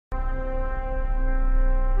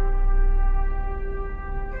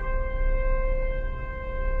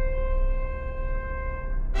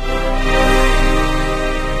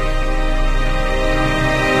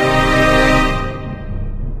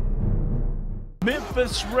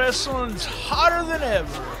Memphis Wrestling's hotter than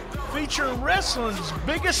ever, featuring wrestling's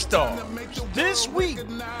biggest stars. This week,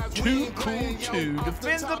 Too Cool 2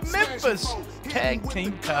 defend the Memphis tag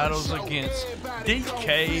team titles against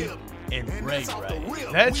DK and Ray Ray.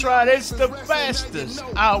 That's right, it's the fastest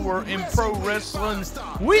hour in pro wrestling.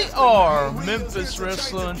 We are Memphis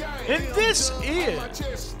Wrestling, and this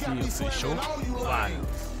is the official lineup.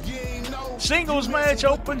 Singles match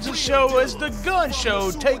opens the show as the Gun Show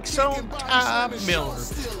takes on Ty Miller.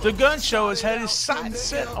 The Gun Show has had his sights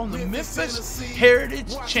set on the Memphis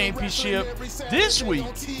Heritage Championship. This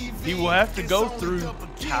week, he will have to go through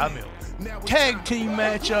Ty Miller. Tag team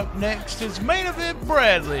match up next is Main Event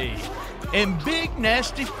Bradley and Big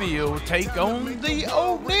Nasty Phil take on the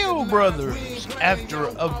O'Neal brothers. After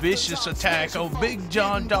a vicious attack on Big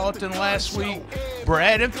John Dalton last week,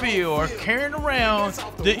 Brad and Phil are carrying around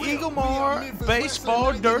the Eaglemar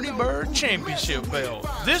Baseball Dirty Bird Championship belt.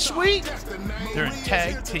 This week, they're in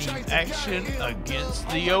tag team action against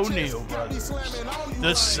the O'Neal brothers.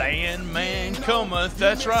 The Sandman cometh,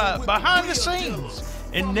 that's right, behind the scenes,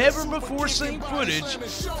 and never-before-seen footage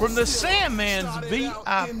from the Sandman's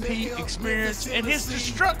VIP experience and his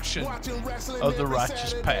destruction of the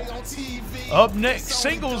Righteous Path. Up next,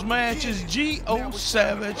 singles match is G.O.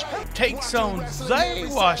 Savage takes on Zay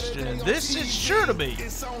Washington. This is sure to be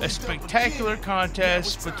a spectacular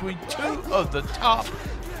contest between two of the top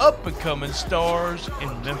up-and-coming stars in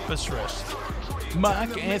Memphis wrestling.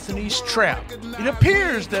 Mike Anthony's trapped. It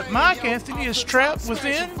appears that Mike Anthony is trapped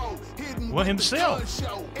within himself.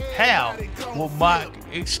 How will Mike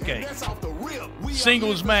escape?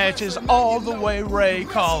 Singles match is All the Way Ray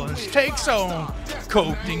Collins takes on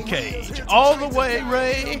Colton Cage. All the Way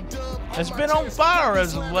Ray has been on fire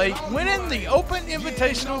as of late, winning the Open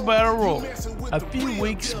Invitational Battle Royal a few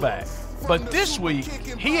weeks back. But this week,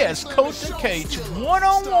 he has Colton Cage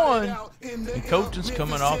one-on-one, and Colton's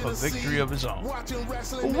coming off a victory of his own.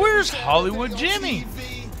 But where's Hollywood Jimmy?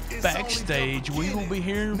 Backstage, we will be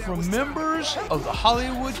hearing from members of the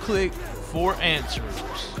Hollywood Clique for answers.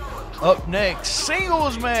 Up next,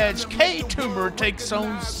 singles match, K-Tumor takes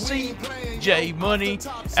on CJ Money.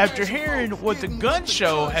 After hearing what the Gun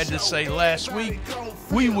Show had to say last week,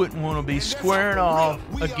 we wouldn't want to be squaring off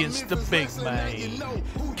against the big man.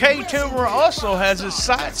 K-Tumor also has his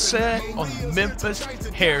sights set on the Memphis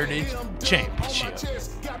Heritage Championship.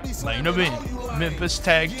 Main event, Memphis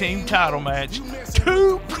Tag Team title match.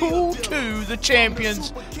 Too Cool 2, the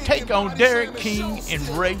champions, take on Derek King and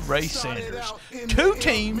Ray Ray Sanders. Two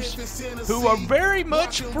teams who are very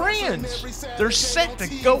much friends. They're set to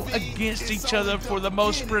go against each other for the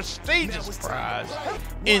most prestigious prize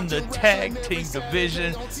in the tag team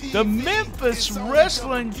division, the Memphis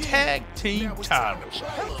Wrestling Tag Team titles.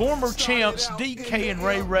 Former champs DK and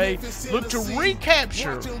Ray Ray look to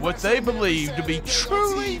recapture what they believe to be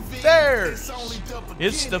truly theirs.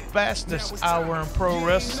 It's the fastest hour in pro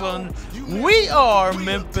wrestling. We are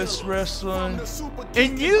Memphis Wrestling,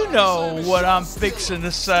 and you know what I'm fixing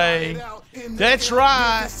to say. That's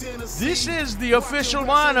right, this is the official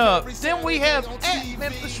lineup. Then we have at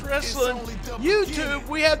Memphis Wrestling YouTube,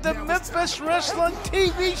 we have the Memphis Wrestling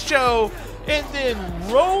TV show, and then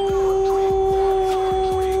rolling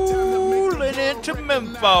into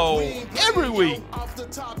Memphis every week.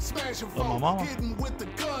 Love my mama.